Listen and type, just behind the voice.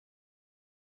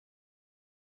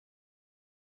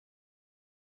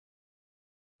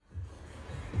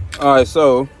All right,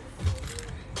 so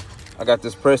I got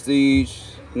this Prestige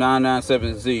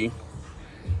 997Z.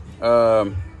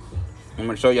 I'm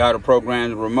gonna show you how to program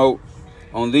the remote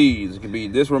on these. It could be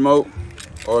this remote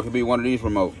or it could be one of these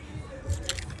remote.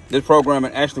 This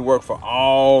programming actually worked for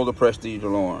all the Prestige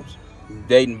alarms,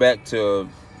 dating back in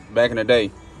the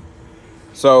day.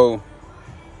 So,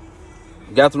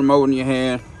 you got the remote in your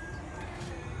hand.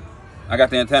 I got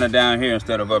the antenna down here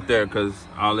instead of up there because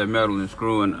all that metal and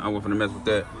screwing, I wasn't gonna mess with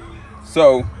that.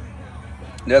 So,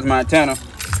 there's my antenna.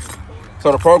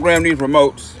 So to program these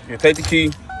remotes, you take the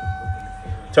key,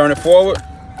 turn it forward,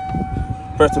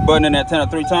 press the button in the antenna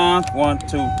 3 times, 1,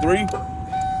 2, 3.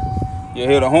 You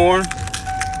hear the horn,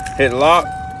 hit lock.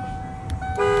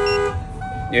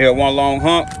 You hear one long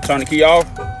hump, turn the key off,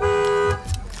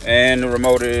 and the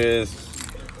remote is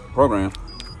programmed.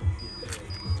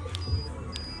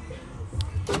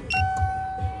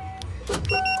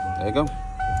 There you go.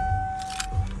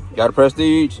 Got a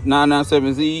Prestige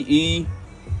 997Z E.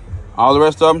 All the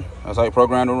rest of them, that's how you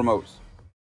program the remotes.